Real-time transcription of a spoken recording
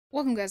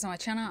Welcome guys to my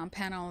channel, I'm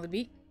Panna on the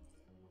beat.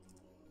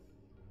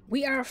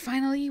 We are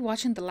finally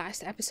watching the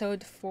last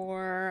episode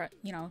for,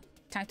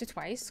 Time to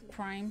Twice,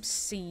 Crime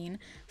Scene.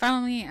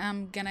 Finally,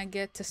 I'm gonna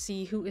get to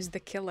see who is the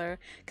killer,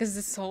 because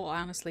it's so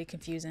honestly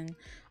confusing.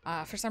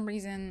 For some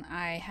reason,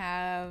 I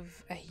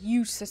have a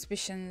huge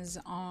suspicions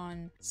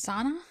on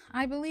Sana,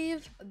 I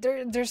believe.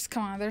 There's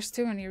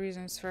too many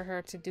reasons for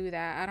her to do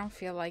that. I don't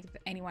feel like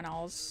anyone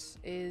else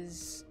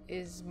is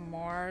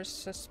more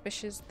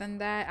suspicious than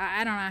that.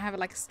 I don't know, I have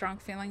like a strong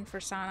feeling for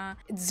Sana.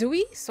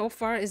 Zui so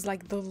far is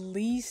like the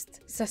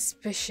least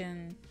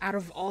suspicion out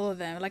of all of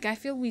them. Like I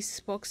feel we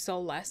spoke so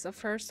less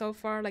of her so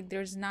far. Like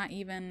there's not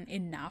even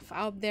enough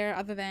out there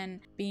other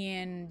than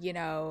being,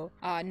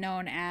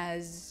 known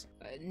as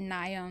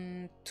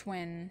Nyan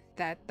twin.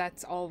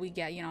 That's all we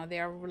get. They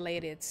are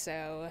related.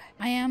 So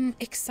I am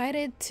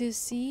excited to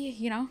see,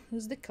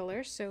 who's the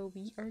killer. So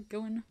we are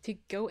going to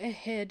go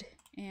ahead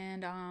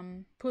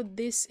and put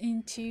this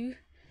into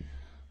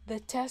the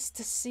test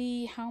to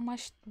see how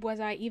much was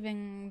I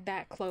even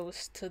that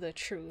close to the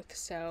truth.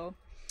 So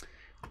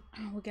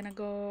we're gonna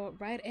go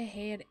right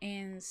ahead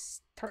and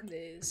start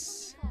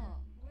this.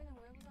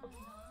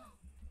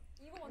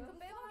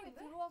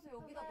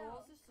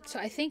 So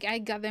I think I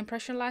got the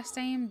impression last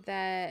time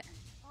that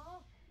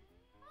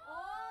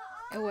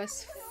it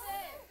was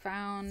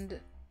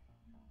found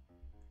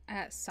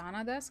at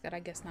Sana desk, but I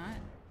guess not.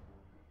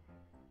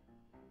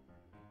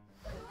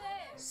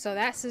 So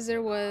that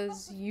scissor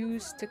was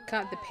used to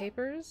cut the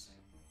papers.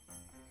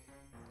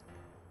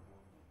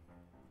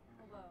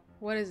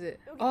 What is it?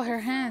 Oh, her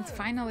hand.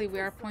 Finally, we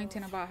are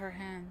pointing about her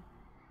hand.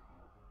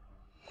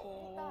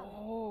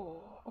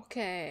 Oh,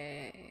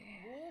 okay.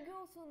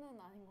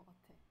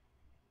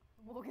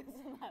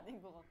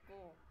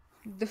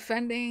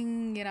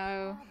 Defending,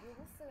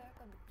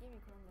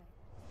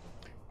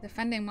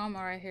 defending Mama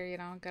right here,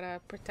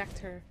 gotta protect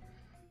her.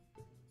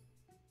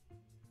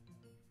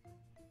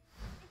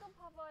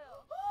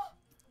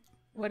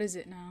 What is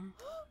it now?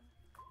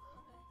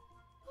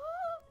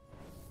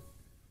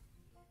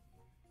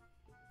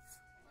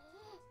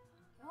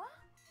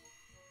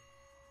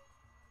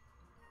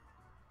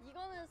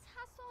 이거는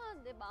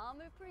사소한 내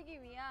마음을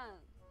풀기 위한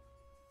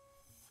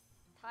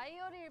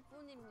다이어리일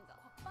뿐입니다.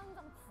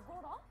 곽반장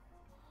죽어라?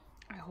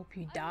 I hope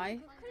you die.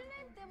 그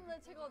클레임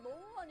때문에 제가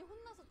너무 많이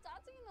혼나서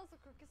짜증이 나서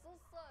그렇게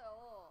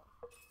썼어요.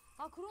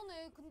 아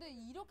그러네. 근데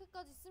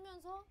이렇게까지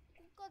쓰면서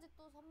꽃까지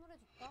또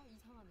선물해줬다?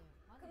 이상하네요.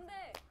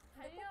 근데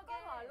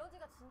꽃가루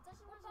알러지가 진짜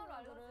심하신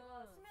꽃가루 분들은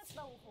알러지가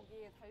심했다고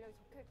거기에 달력이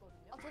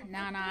적혀있거든요.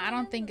 Nah, I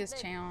don't think it's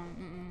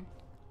Cheon.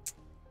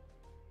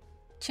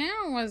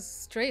 Cheon was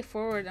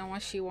straightforward on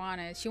what she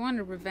wanted. She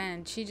wanted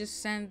revenge. She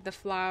just sent the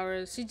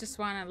flowers. She just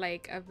wanted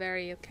like a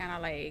very kind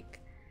of like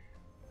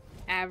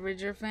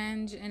average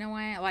revenge in a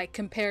way, like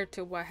compared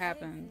to what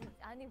happened.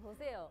 아니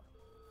보세요.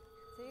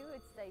 제 이거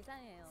진짜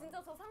이상해요.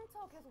 진짜 저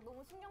상처 계속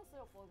너무 신경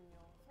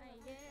쓰였거든요. 아니,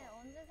 이게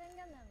언제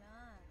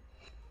생겼냐면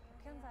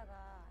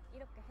박형사가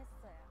이렇게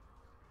했어요.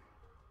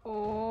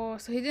 Oh,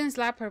 so he didn't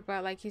slap her,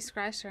 but like he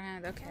scratched her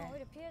hand. Okay.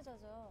 오히려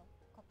피해자죠.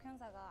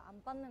 곽형사가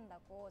안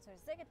받는다고 저를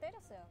세게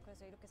때렸어요.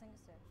 그래서 이렇게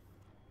생겼어요.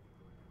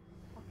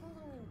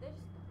 박형사님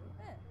때리셨다고요?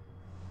 네.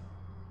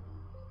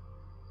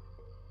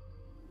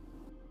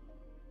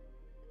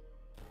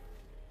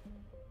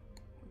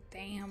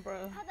 Damn,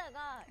 bro.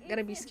 하다가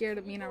Gotta be scared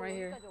of Mina right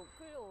here.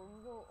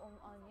 끌려온 거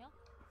아니야?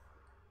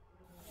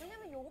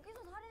 왜냐면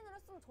여기서 살인을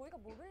했으면 저희가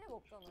모를 리가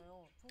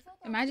없잖아요.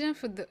 Imagine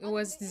if it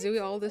was Zui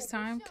all this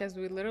time, because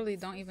we literally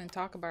don't even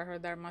talk about her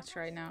that much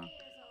right now.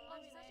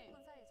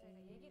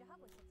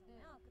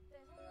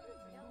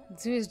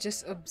 Zui is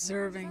just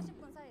observing.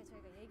 40분 사이에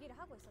저희가 얘기를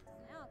하고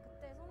있었잖아요.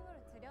 그때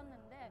선물을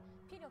드렸는데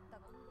필요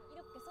없다고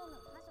이렇게 손을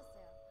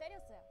하셨어요.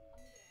 때렸어요.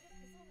 이렇게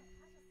손을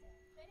하셨어요.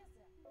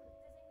 때렸어요.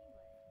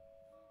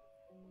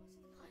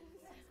 그때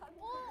생긴 거예요.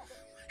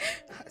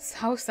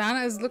 How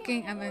Sana is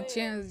looking and then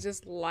Cheon is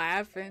just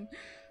laughing.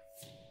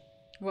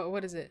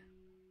 What is it?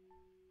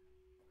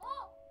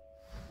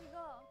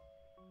 이거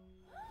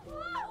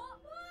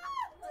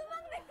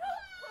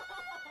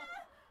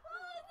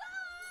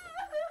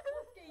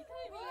어떻게 이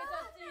타이밍에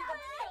잤지? 이거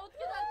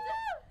어떻게 잤지?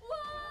 우와!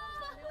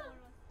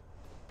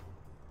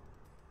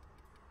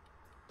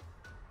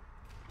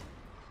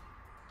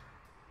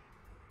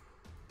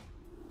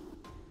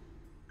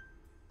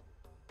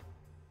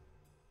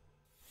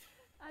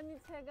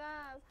 아니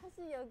제가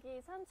사실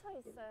여기 상처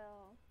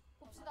있어요.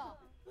 봅시다.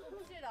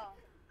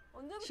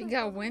 She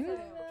got wind?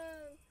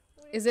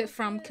 Is it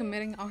from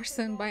committing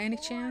arson by any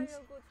chance?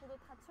 저도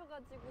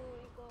다쳐가지고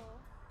이거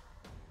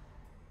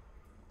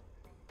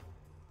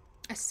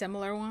A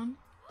similar one?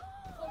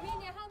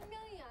 범인이 한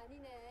명이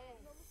아니네.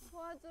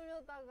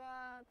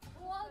 도와주려다가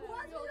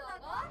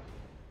도와주려다가?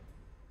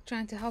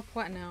 Trying to help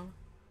what now?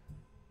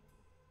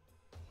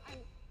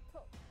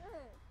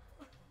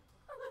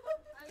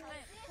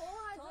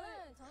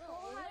 저는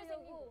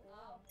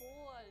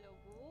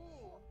보호하려고.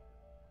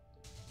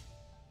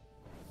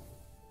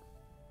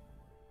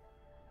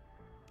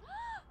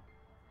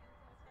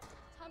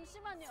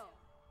 잠시만요.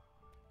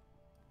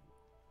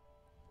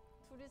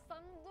 둘이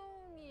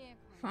쌍둥이의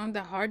Found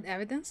the hard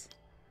evidence?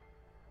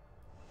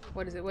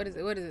 What is it? What is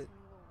it? What is it?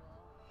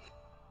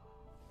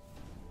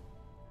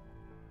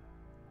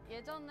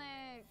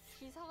 예전에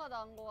기사가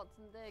나온 것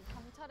같은데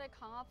경찰의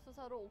강압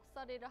수사로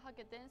옥살이를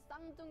하게 된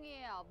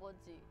쌍둥이의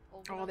아버지.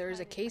 Oh, there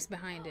is a case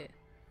behind it.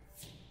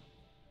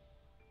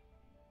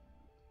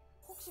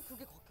 혹시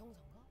그게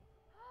곽형사인가?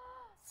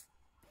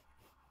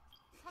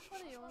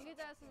 사건의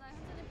용의자였으나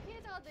현재는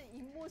피해자가 된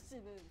임모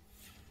씨는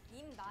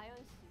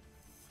임나연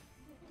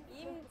씨,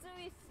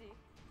 임주희 씨.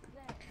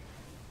 네.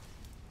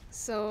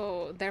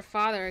 So their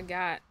father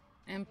got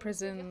in 그에게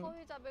prison.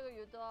 허위 자백을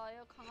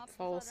유도하여 강압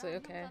False, 수사를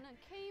한 okay. 형사는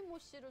K모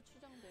씨로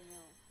추정되며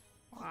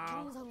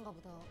곽형사인가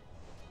보다.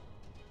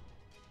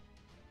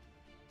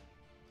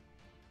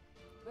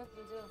 왜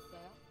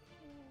불지였어요?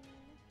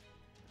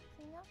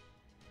 그냥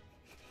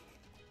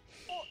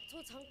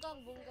저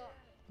잠깐 뭔가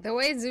The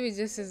way Zooey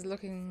just is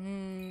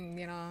looking,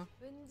 you know,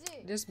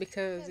 왠지 just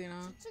because, you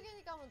know.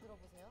 추측이니까 한번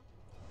들어보세요.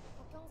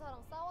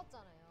 곽형사랑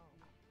싸웠잖아요.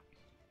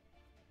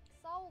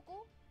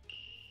 싸우고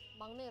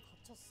막내가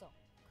다쳤어.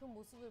 그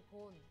모습을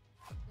본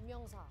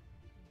임영사.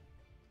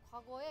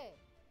 과거에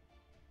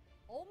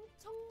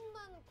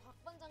엄청난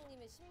곽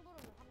반장님의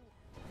심부름을 합니다.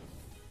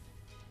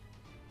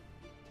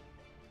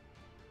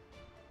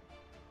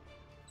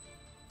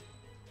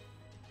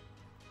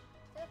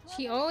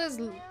 She always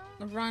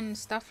run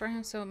stuff for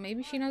him, so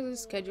maybe she knows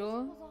his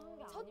schedule.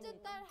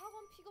 첫째 딸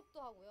학원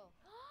픽업도 하고요.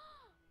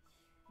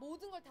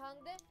 모든 걸 다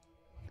하는데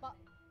막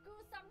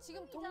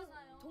지금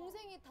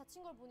동생이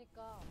다친 걸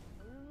보니까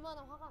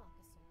얼마나 화가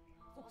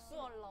났겠어요.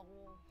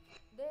 복수하려고.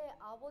 내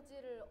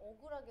아버지를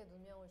억울하게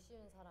누명을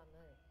씌운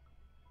사람을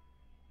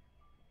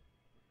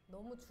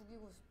너무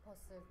죽이고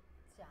싶었지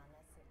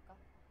않았을까?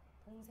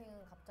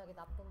 동생은 갑자기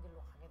나쁜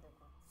길로 가게 되고.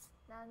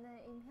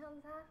 나는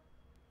임현사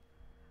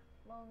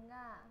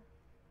뭔가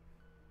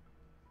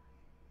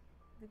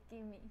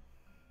느낌이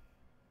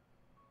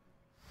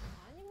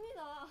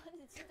아닙니다.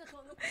 아니 진짜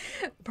저는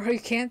Bro, you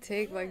can't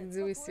take like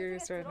Zooey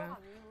serious right now.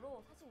 들어간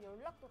이후로 사실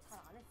연락도 잘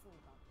안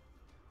했습니다.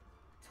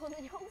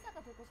 저는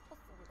형사가 되고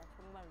싶었습니다.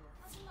 정말로.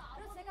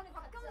 그래서 제가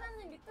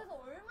곽경사님 밑에서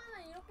얼마나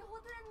이렇게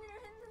허드렛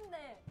일을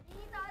했는데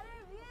이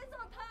나를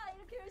위해서 다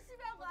이렇게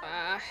열심히 하고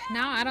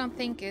Now I don't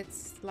think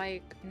it's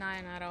like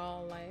 9 at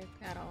all, like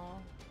at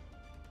all.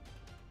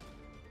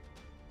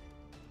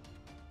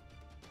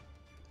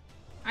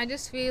 I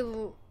just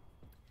feel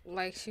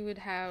like she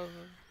wouldn't have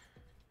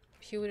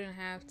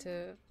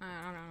to,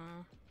 I don't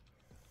know.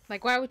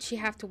 Like, why would she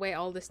have to wait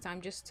all this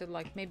time just to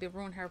like maybe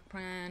ruin her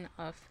plan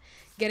of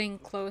getting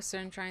closer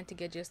and trying to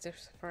get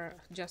justice for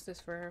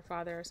her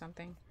father or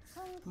something?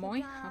 Moi?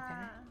 Okay.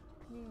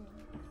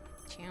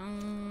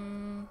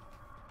 Chum.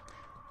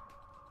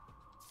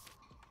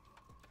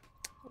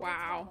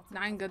 Wow,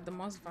 9 got the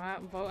most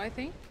vote, I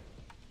think.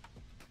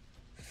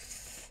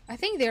 I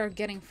think they're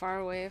getting far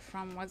away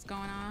from what's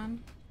going on.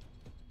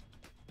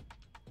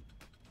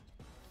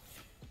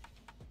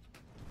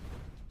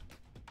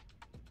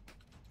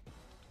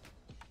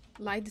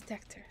 Lie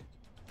detector.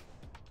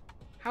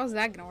 How's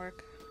that gonna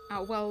work?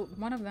 Well,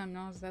 one of them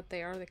knows that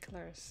they are the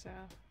killers, so.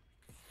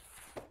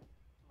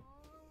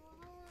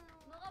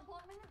 너가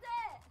범인이지?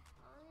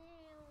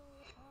 아니에요.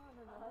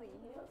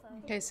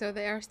 Okay, so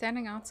they are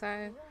standing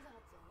outside.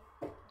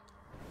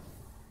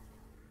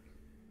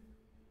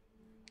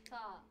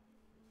 자,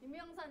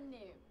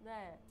 임영사님,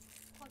 네.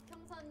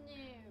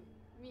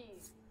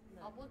 곽형사님이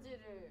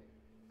아버지를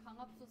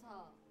강압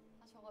수사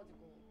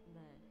하셔가지고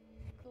네.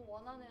 그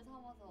원한을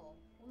삼아서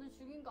오늘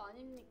죽인 거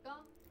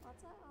아닙니까?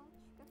 맞아요.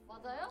 죽였어요.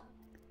 맞아요?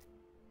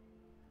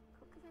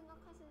 그렇게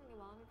생각하시는 게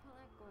마음이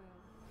편할 거예요.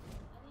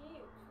 아니,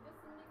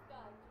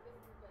 죽였습니까? 안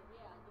죽였습니까? 예,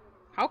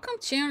 아니요. How come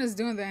Cheon is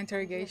doing the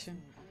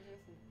interrogation? 안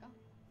죽였습니까?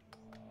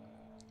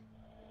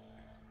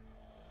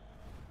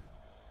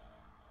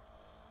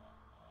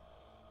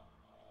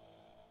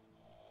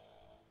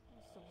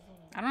 진짜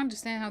무섭네. I don't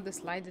understand how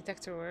this lie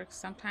detector works.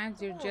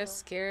 Sometimes you're just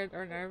scared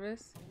or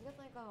nervous. 안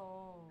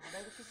죽였다니까요. 나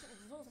이렇게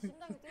무서워서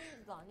심장이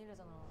뛰는지도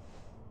아니래잖아.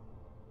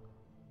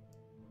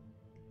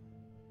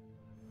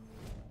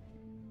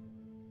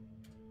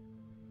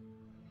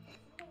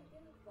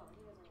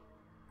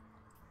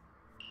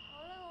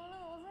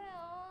 얼른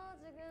오세요.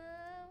 지금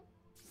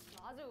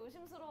아주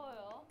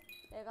의심스러워요.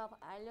 내가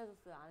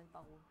알려줬어요. 안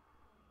했다고.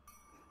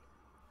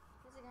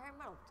 솔직히 할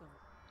말 없죠.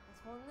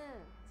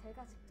 저는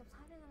제가 직접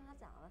살인을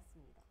하지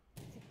않았습니다.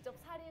 직접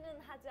살인은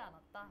하지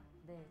않았다.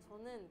 네,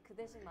 저는 그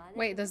대신 만약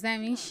Wait, does that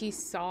mean she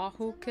saw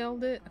who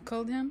killed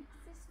him?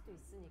 있을 수도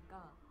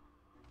있으니까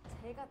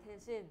제가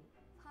대신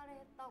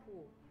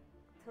살해했다고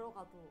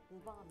들어가도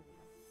무방합니다.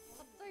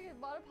 갑자기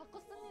말을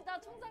바꿨습니다,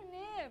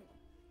 총장님.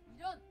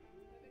 이런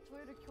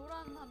저희를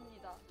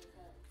교란합니다.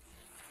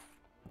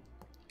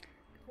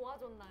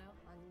 도와줬나요?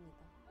 아닙니다.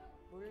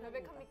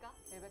 결백합니까?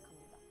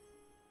 결백합니다.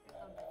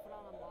 일단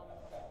불안한 마음을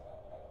가지고.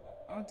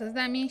 Oh, does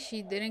that mean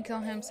she didn't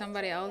kill him?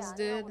 Somebody else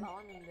did?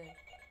 나왔는데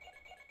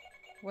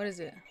What is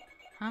it?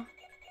 Huh?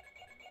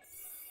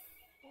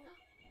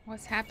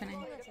 What's happening?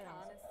 처음에 제가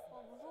안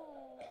했어.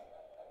 무서워.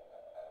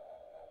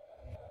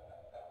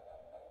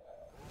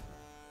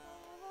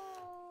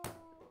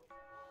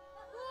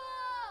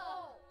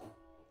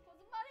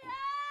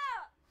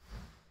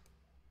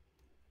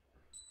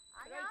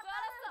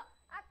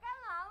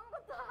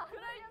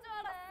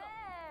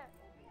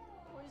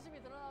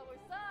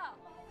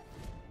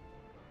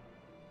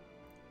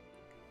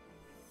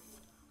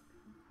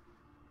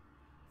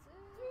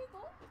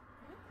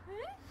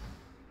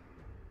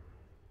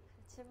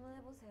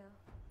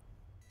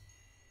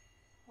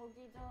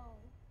 보기 좀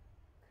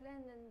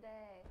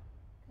그랬는데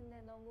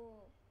근데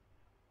너무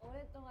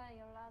오랫동안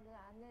연락을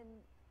안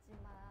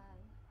했지만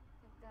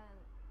약간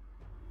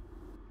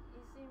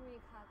의심이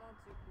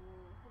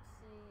가가지고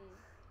혹시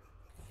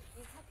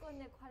이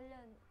사건에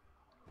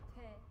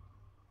관련돼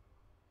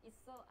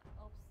있어?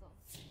 없어?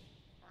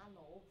 난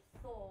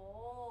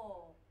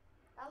없어.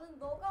 나는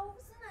너가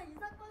혹시나 이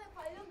사건에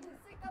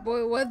관련됐을까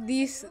Boy, what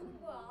these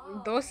그러는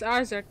거야. those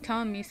eyes are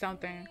telling me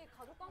something. 우리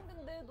가족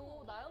관계인데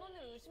너 나연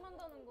언니를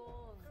의심한다는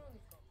건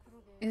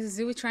그러게. Is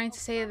Zooey trying to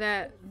say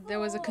that there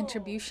was a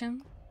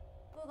contribution?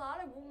 너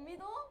나를 못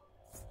믿어?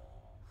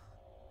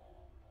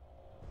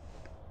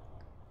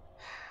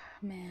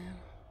 Man.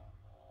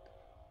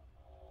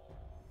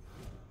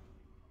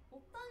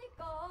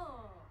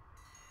 없다니까.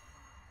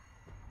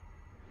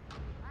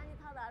 아니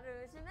다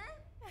나를 의심해?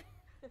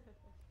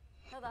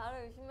 다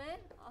나를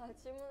의심해? 아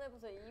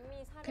질문해보세요.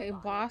 이미 사례가 Okay,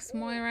 boss 아니고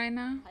Moy right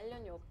now.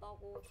 관련이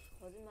없다고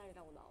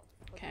거짓말이라고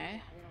오케이.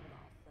 거짓말이 아니라고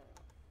나왔어요.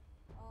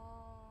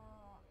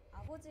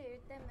 아버지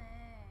일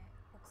때문에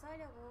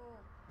복수하려고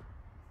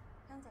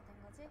현자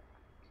된 거지?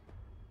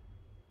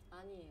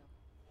 아니에요.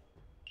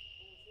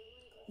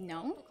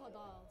 No.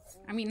 똑똑하다.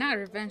 I mean, not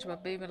revenge,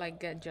 but maybe like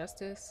get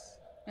justice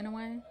in a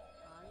way.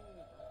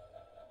 아닙니다.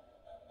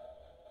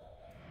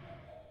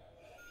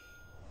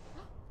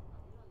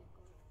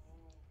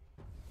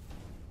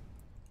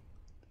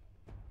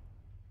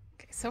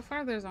 Okay, so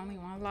far there's only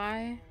one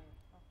lie.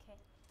 오케이.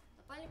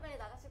 빨리빨리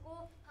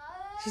나가시고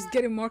다음 She's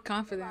getting more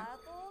confident.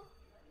 나도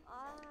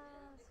아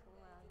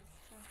정말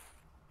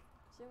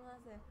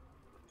질문하세요.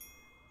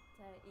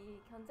 자, 이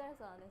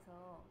경찰서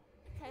안에서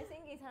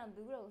잘생긴 사람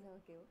누구라고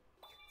생각해요?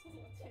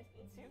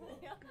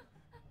 질문이야?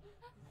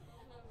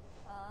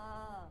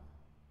 아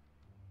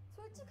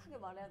솔직하게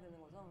말해야 되는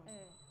거죠?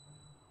 네.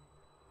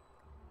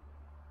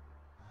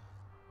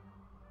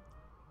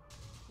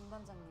 김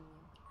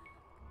반장님이요.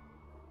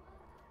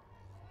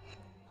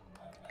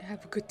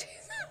 Have a good day.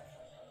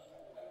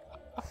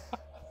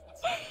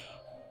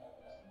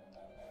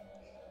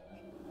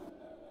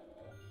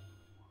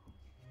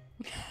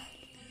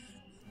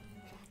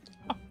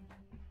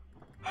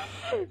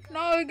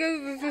 No,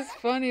 because this is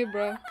funny,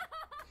 bro.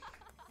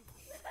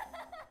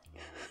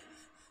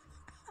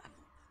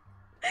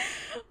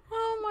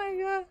 Oh my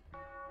god.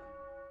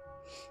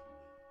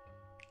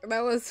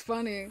 That was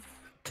funny.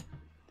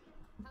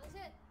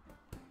 당신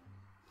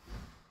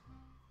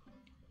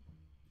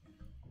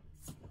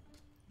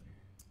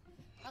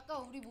아까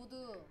우리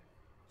모두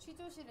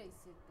취조실에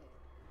있을 때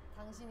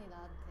당신이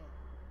나한테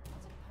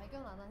아직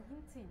발견 안 한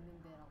힌트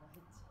있는데 라고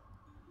했지.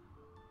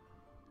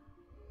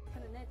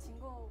 근데 내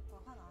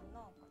증거가 하나 안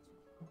나와가지고.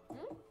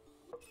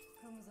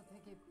 그러면서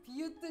되게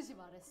비웃듯이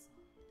말했어.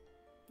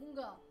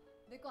 뭔가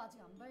내 거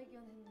아직 안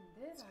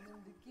발견했는데?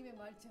 라는 느낌의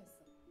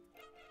말투였어.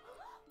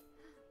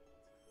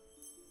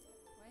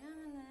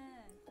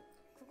 왜냐면은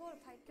그걸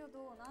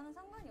밝혀도 나는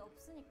상관이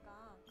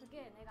없으니까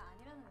그게 내가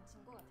아니라는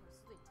증거가 될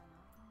수도 있잖아.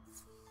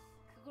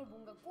 그걸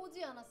뭔가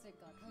꼬지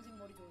않았을까? 당신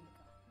머리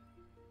좋으니까.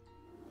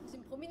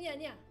 당신 범인이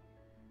아니야.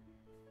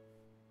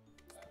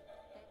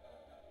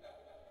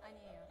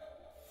 아니에요.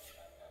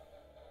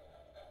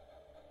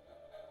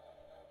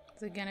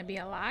 Is it gonna be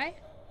a lie?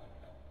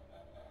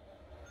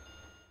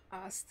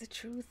 Oh, it's the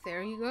truth.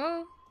 There you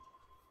go.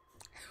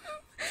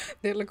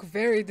 They look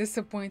very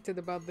disappointed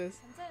about this.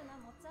 경찰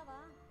난못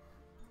잡아.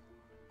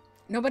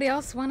 Nobody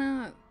else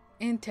wanna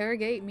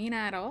interrogate Mina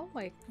at all?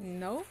 Like,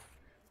 no?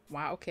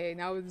 Wow, okay,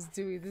 now it's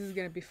Dewey. This is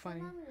gonna be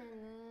funny.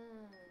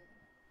 소남매는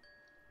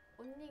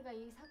언니가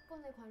이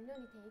사건에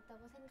관련이 돼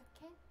있다고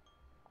생각해?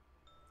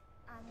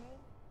 아니.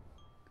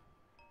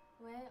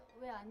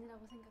 왜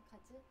아니라고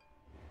생각하지?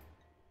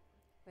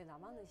 왜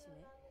나만 의심해?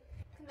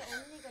 근데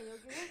언니가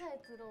여기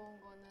회사에 들어온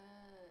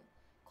거는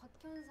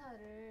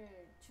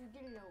곽현사를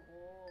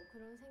죽이려고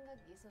그런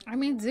생각이 있었는데 I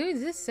mean, Dewey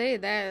did say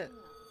that 의심은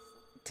안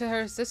했어? to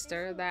her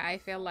sister that I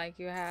feel like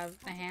you have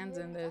a hand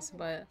in this,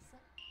 but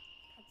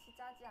같이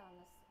짜지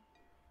않았어.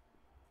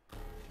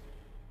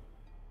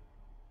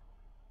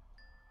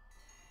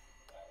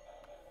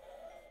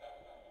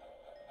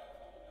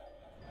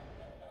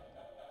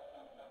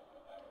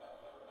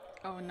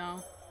 oh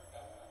no.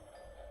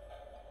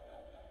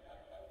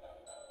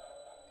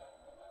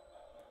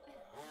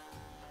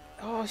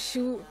 Oh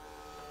shoot.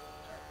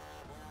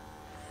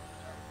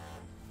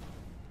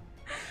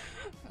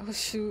 Oh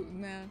shoot,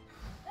 man.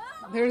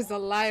 There's a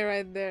lie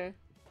right there.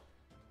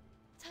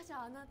 차지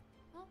않았...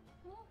 어?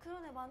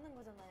 그런 애 맞는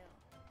거잖아요.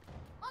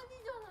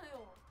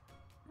 아니잖아요.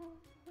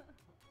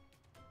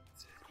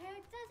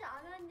 계획 짜지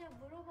않았냐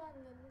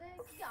물어봤는데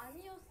그게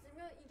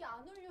아니었으면 이게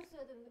안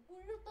울렸어야 되는데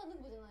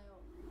울렸다는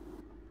거잖아요.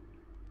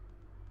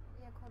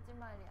 얘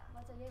거짓말이야.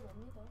 맞아, 얘 못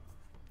믿어.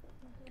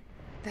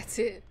 That's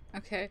it.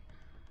 Okay.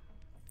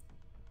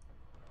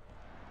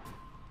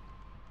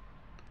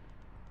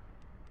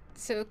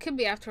 So it could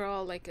be, after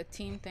all, like a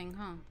team thing,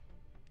 huh?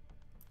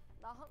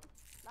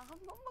 나 한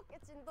번밖에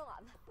진동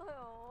안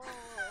했어요.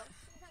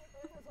 세상에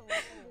떨고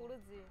정말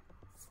모르지.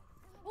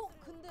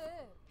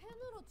 근데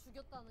펜으로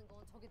죽였다는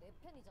건 저게 내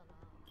펜이잖아.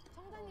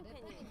 청장님 내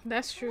팬이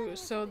That's true.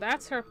 So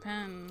that's her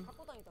pen.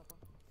 갖고 다니다가.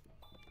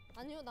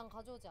 아니요, 난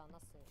가져오지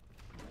않았어요.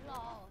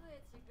 몰라.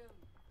 왜 지금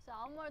진짜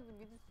아무 말도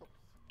믿을 수 없어.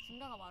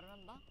 진가가 말을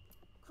한다?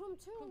 그럼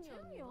채용이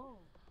채용이야.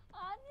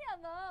 아니야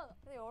나.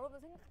 근데 여러분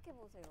생각해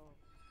보세요.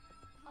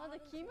 아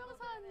근데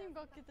김영사님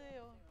같기도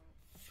해요.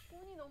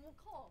 돈이 너무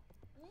커.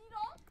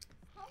 1억?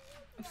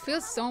 It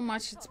feels so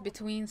much it's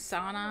between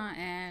Sana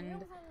and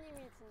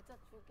김영사님이 진짜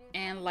죽일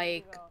and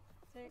like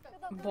제일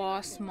크다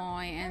Boss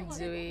Moy and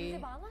이제 Zooey.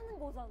 망하는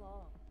거잖아.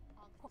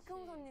 아, 그치.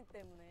 곽형선님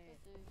때문에.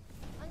 그치.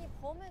 아니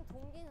범엔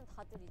동기는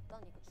다들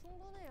있다니까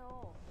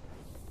충분해요.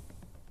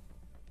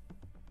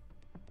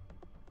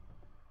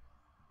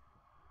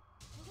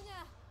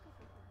 누구냐?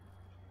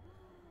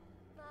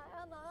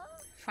 나야 나?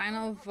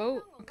 Final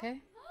vote,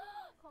 okay?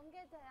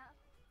 관계자야.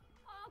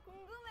 아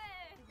궁금해.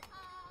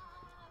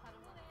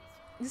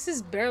 This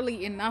is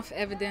barely enough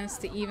evidence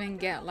to even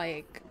get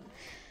like.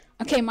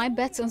 Okay, my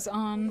bet is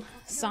on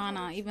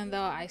Sana, even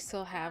though I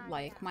still have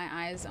like my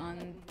eyes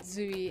on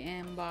Zooey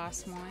and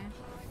Boss Moy.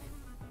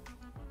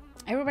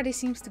 Everybody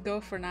seems to go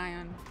for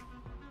Nayeon.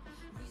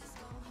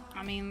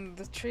 I mean,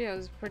 the trio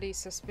is pretty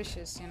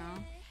suspicious, you know?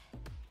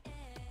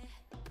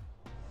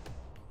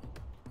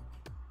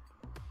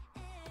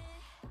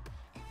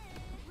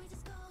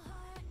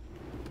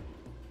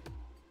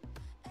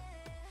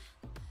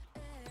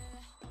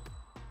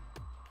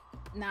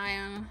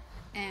 Nayeon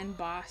and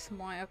Boss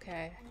Moy,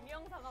 okay.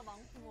 유명사가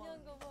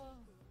많구먼.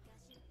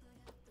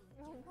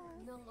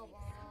 그런가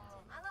봐.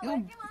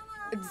 Yo,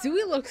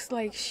 Zooey looks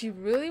like she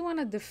really want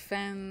to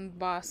defend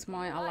Boss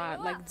Moy a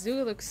lot. Like,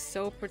 Zooey looks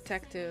so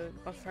protective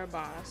of her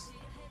boss.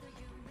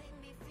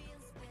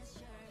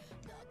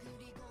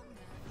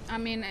 I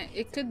mean,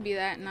 it could be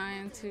that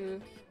Nayeon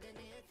too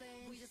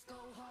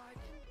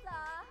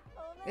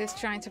is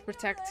trying to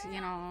protect,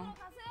 you know,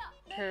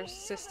 her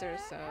sister,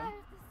 so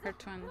her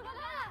twin.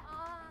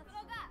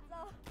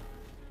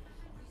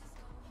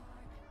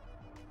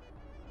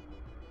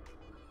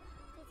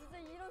 저 진짜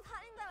이런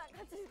살인자랑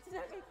같이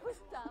지내고 있고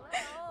싶지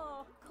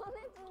않아요.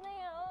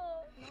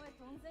 꺼내주세요. 너의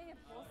동생의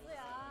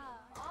보스야.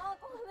 아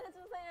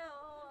꺼내주세요.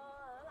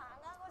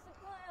 나가고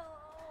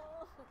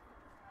싶어요.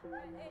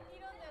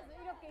 이런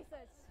데서 이렇게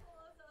있어야지.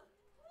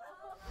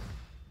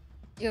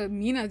 Yo,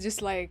 Mina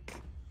just like,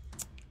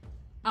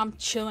 I'm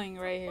chilling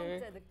right 첫 here.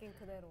 번째 느낌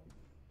그대로.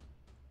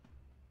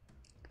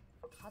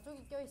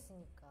 가족이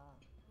껴있으니까.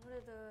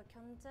 아무래도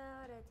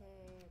견찰에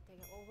대해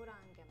되게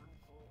억울한 게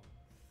많고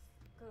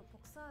그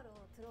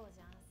복사로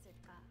들어오지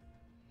않았을까.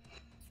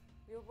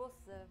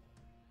 묘보스.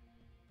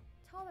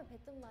 처음에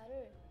뱉은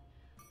말을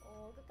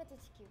끝까지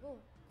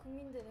지키고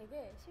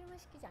국민들에게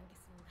실망시키지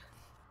않겠습니다.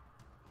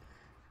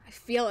 I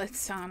feel it,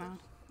 Sana.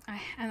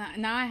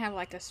 Now I have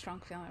like a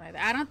strong feeling right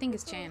there. I don't think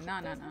it's Chan. No.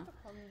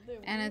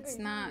 And it's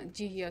not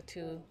Jihyo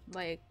too.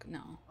 Like,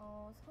 no.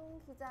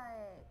 성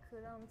기자의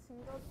그런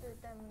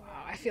증거들 때문에.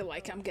 Wow, I feel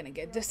like I'm gonna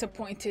get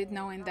disappointed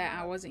knowing that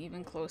I wasn't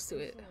even close to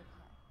it.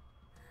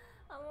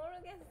 아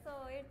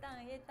모르겠어.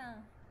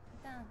 일단.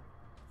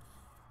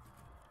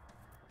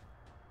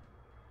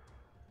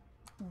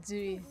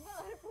 Zooey.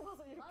 나를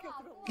뽑아서 이렇게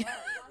들어.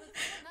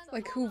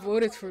 Like, who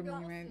voted for me,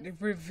 man?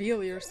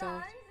 Reveal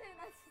yourself. 아니지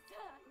나 진짜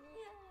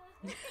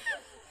아니야.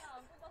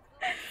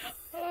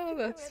 Oh,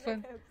 that's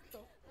fun.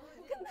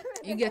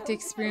 You get to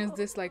experience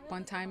this like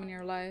one time in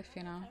your life,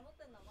 you know?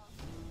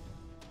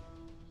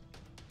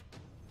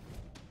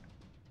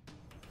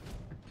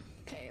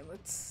 Okay,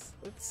 let's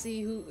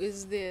see who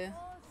is the.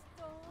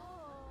 진짜.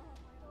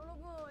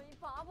 여러분 이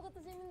바보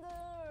같은 시민들.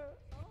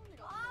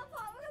 아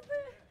바보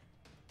같은.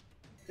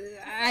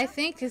 I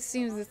think it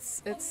seems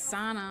it's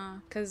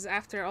Sana, cause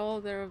after all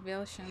the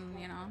revelation,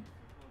 you know.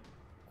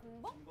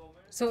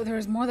 So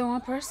there's more than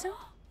one person?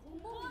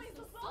 공범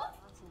있었어?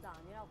 아 진짜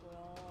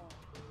아니라고요.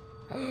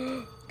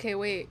 Okay,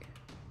 wait.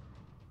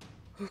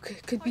 Who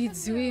could be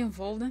Zooey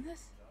involved in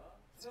this?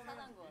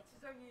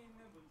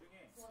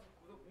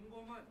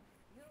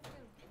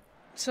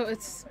 So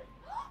it's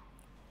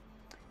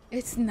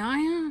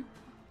Nayeon.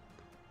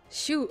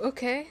 Shoot,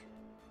 okay.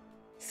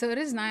 So it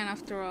is Nayeon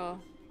after all.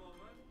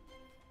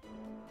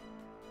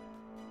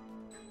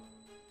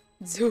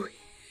 Zooey.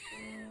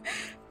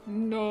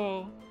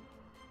 No.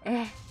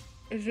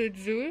 Is it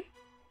Zooey?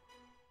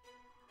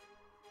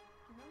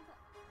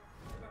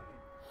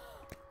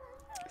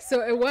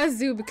 So it was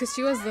Zooey because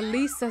she was the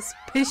least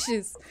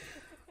suspicious.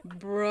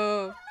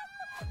 Bro.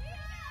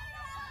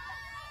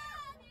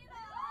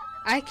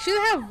 I should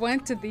have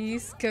went to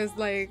these because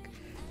like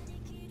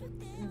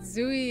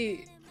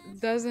Zooey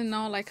doesn't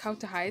know like how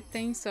to hide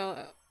things, so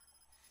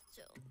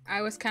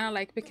I was kind of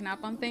like picking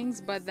up on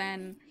things, but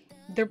then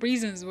the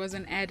reasons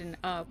wasn't adding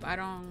up. I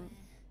don't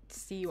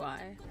see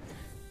why.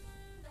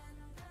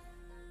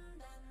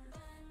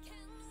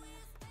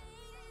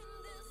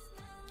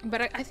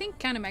 But I think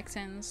kind of makes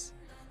sense.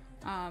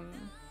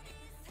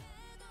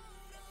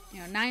 You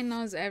know, Nine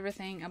knows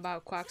everything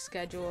about Quack's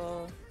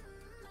schedule,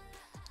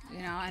 you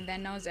know, and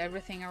then knows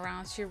everything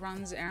around. She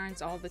runs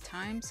errands all the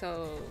time,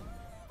 so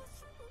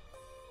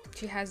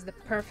She has the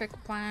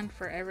perfect plan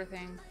for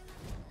everything.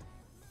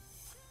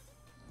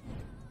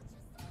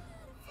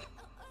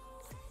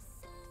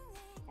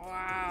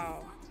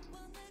 Wow.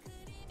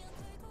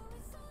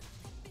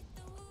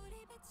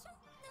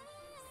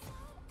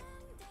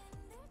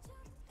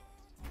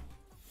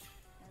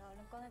 내가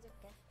얼른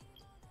꺼내줄게.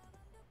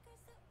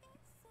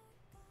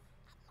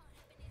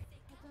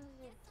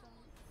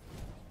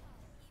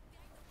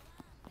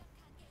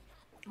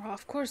 Well,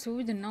 of course, we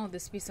wouldn't know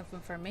this piece of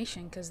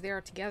information because they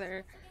are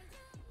together.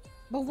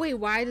 But wait,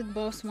 why did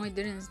Boss Moy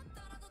didn't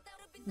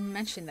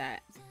mention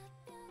that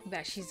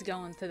she's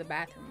going to the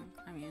bathroom?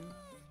 I mean,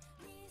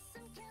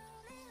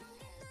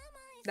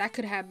 that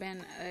could have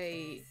been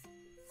a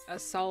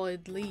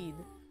solid lead.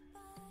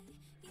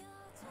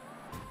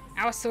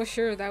 I was so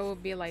sure that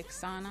would be like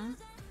Sana.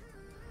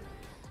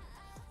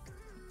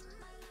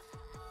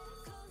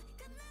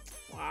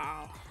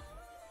 Wow.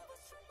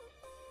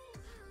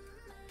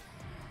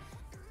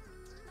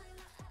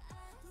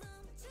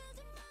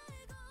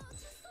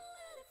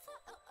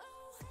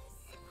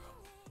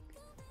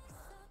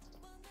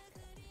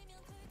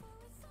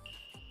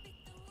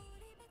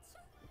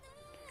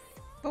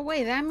 But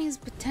wait, that means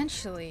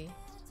potentially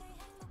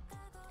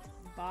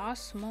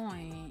Boss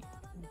Moy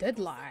did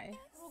lie.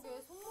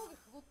 그러게 손목에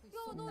그것도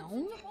있어.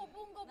 No?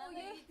 바본가 봐.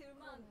 얘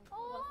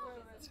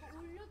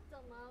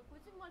울렸잖아.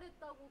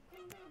 거짓말했다고.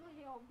 근데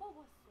얘안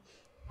봐봤어.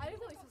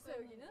 알고 있었어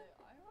여기는?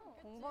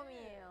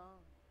 공범이에요.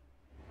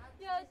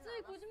 야,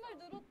 쟤 거짓말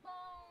늘었다.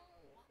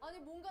 아니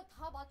뭔가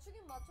다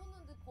맞추긴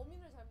맞췄는데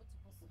범인을 잘못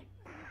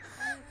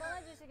짚었어.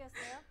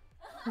 꺼내주시겠어요?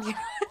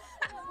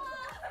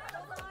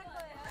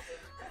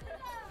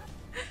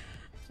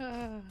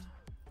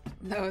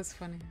 That was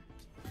funny.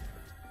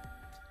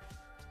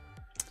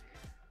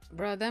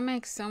 Bro, that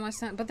makes so much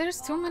sense. But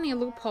there's too many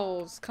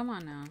loopholes. Come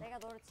on now. 내가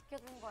너를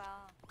지켜준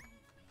거야.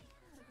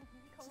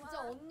 진짜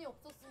언니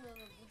없었으면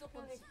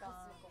무조건 짚었을 것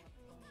같아.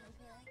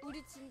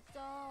 우리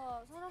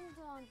진짜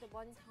사람들한테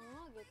많이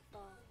당하겠다.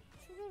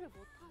 추리를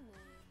못하네.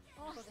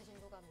 이거 대신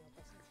소감이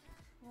어떠신지?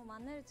 뭐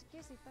만내를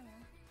지킬 수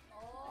있다면.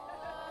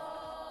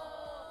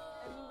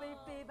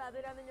 MVP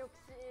받으려는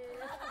욕심.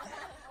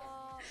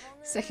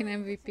 저는 Second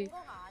MVP.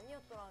 증거가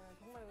아니었더라면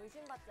정말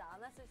의심받지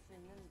않았을 수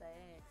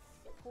있는데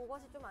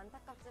그것이 좀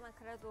안타깝지만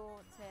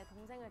그래도 제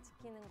동생을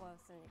지키는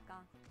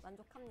거였으니까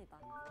만족합니다.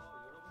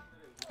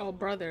 Oh,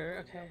 brother.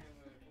 Okay.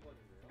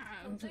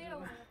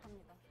 쯔이라고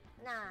생각합니다.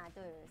 하나,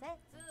 둘, 셋.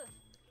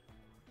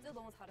 쯔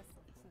너무 잘했어,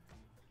 진짜.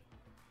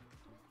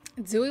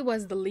 Zooey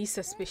was the least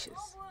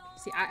suspicious.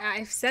 See,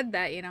 I've said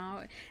that, you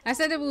know. I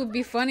said it would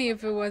be funny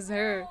if it was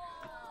her.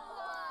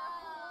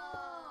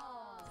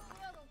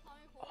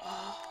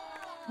 Oh,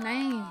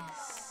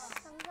 nice.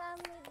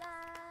 감사합니다.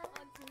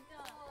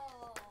 진짜.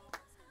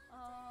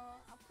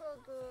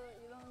 앞으로도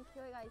이런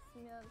기회가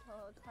있으면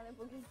더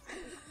잘해보겠습니다.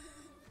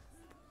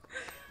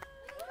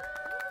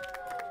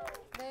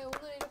 네,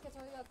 오늘 이렇게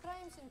저희가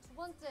크라임씬 두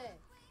번째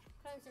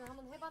크라임씬을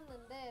한번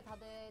해봤는데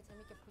다들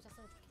재밌게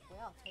보셨으면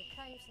좋겠고요. 저희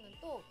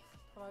크라임씬은 또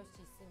돌아올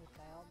수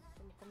있으니까요.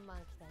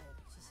 조금만 기다려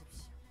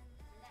주십시오.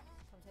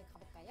 그럼 저희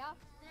가볼까요?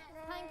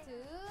 Time to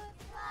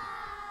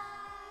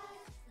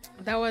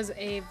That was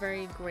a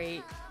very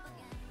great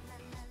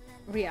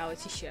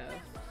reality show.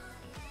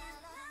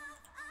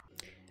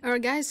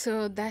 Alright guys,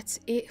 so that's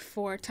it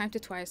for Time to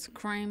Twice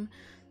crime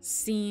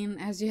scene.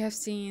 As you have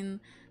seen,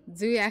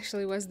 Zooey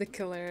actually was the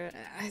killer.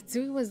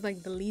 Zooey was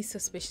like the least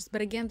suspicious,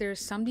 but again, there's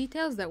some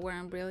details that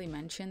weren't really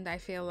mentioned. I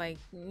feel like,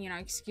 you know,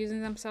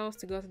 excusing themselves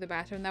to go to the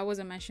bathroom, that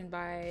wasn't mentioned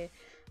by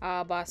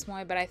Boss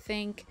Moy, but I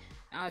think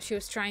she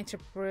was trying to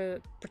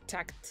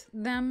protect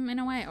them in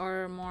a way,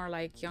 or more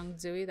like young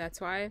Zooey,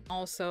 that's why.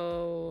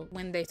 Also,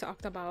 when they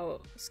talked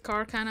about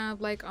scar kind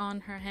of like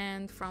on her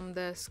hand from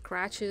the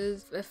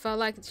scratches, it felt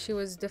like she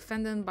was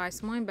defended by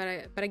Boss Moy,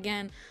 but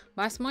again,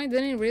 Boss Moy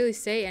didn't really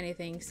say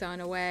anything, so in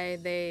a way,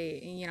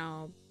 you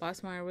know,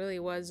 Boss Moy really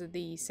was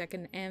the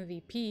second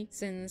MVP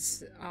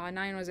since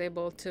Nine was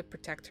able to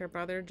protect her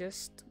brother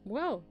just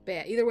well. But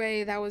yeah, either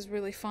way, that was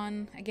really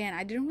fun. Again,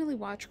 I didn't really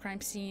watch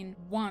Crime Scene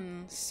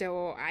 1,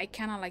 so I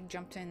kind of like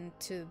jumped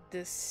into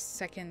this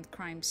second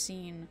crime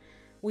scene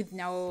with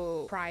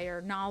no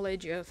prior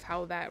knowledge of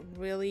how that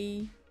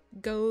really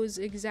goes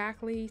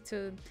exactly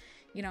to,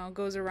 you know,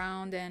 goes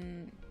around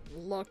and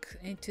look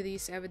into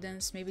these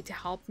evidence maybe to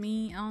help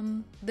me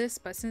on this.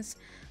 But since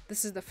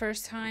this is the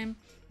first time,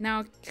 now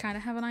I kind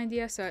of have an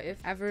idea, so if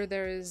ever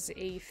there is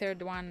a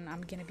third one,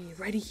 I'm gonna be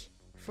ready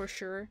for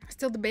sure.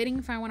 Still debating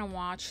if I want to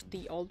watch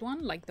the old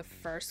one, like the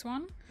first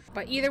one,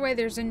 but either way,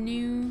 there's a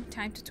new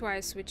Time to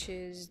Twice, which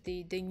is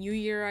the new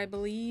year, I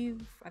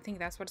believe. I think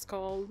that's what it's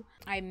called.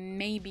 I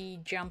maybe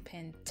jump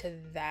into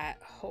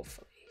that,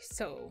 hopefully.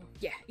 So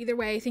yeah, either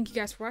way, thank you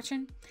guys for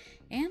watching,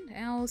 and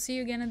I'll see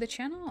you again on the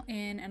channel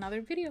in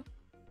another video.